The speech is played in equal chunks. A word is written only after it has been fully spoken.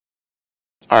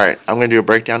Alright, I'm going to do a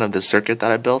breakdown of the circuit that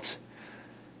I built.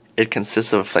 It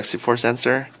consists of a Flexiforce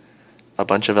sensor, a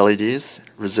bunch of LEDs,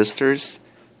 resistors,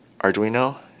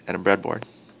 Arduino, and a breadboard.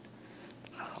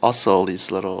 Also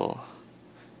these little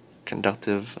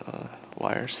conductive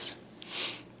wires.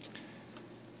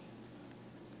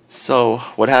 So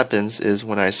what happens is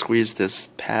when I squeeze this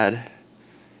pad,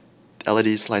 the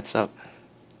LEDs lights up.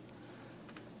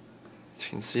 As you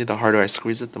can see, the harder I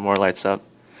squeeze it, the more it lights up.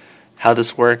 How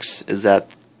this works is that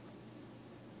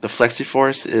the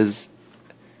Flexiforce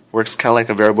works kind of like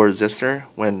a variable resistor.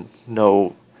 When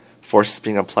no force is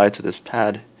being applied to this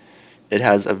pad, it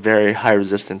has a very high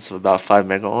resistance of about 5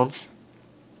 megaohms.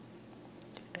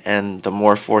 And the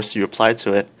more force you apply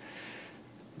to it,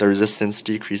 the resistance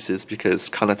decreases because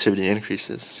conductivity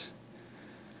increases.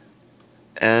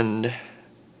 And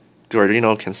the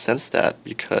Arduino can sense that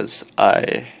because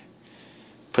I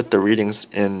put the readings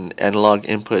in analog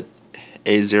input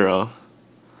A0,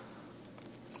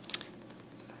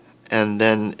 and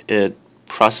then it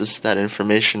processed that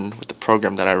information with the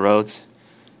program that I wrote,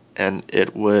 and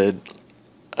it would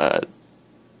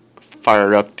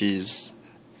fire up these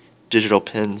digital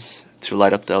pins to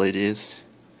light up the LEDs.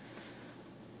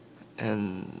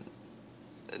 And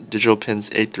digital pins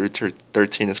 8 through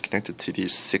 13 is connected to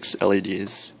these 6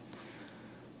 LEDs,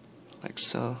 like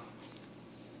so.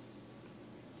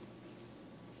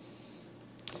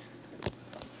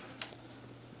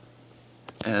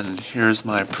 And here's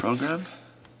my program.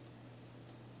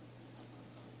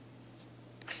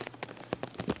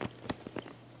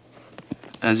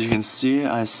 As you can see,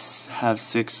 I have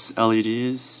 6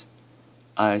 LEDs.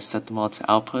 I set them all to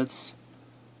outputs,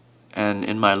 and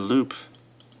in my loop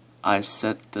I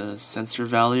set the sensor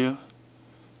value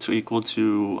to equal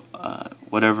to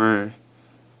whatever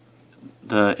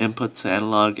the input to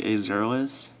analog A0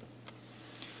 is,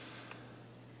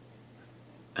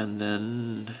 and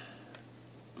then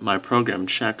my program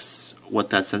checks what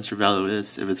that sensor value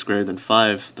is. If it's greater than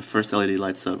 5, the first LED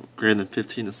lights up. Greater than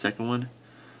 15, the second one,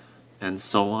 and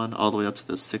so on, all the way up to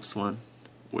the 6th one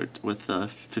with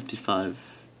 55.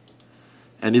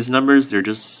 And these numbers, they're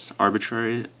just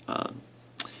arbitrary.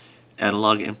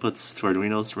 Analog inputs to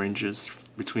Arduinos ranges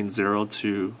between 0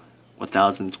 to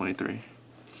 1023.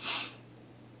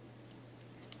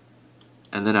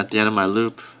 And then at the end of my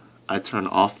loop, I turn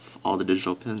off all the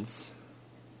digital pins.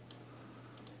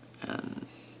 And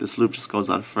this loop just goes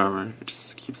on forever. It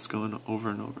just keeps going over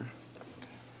and over.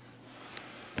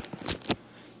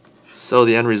 So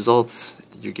the end result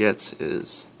you get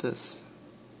is this.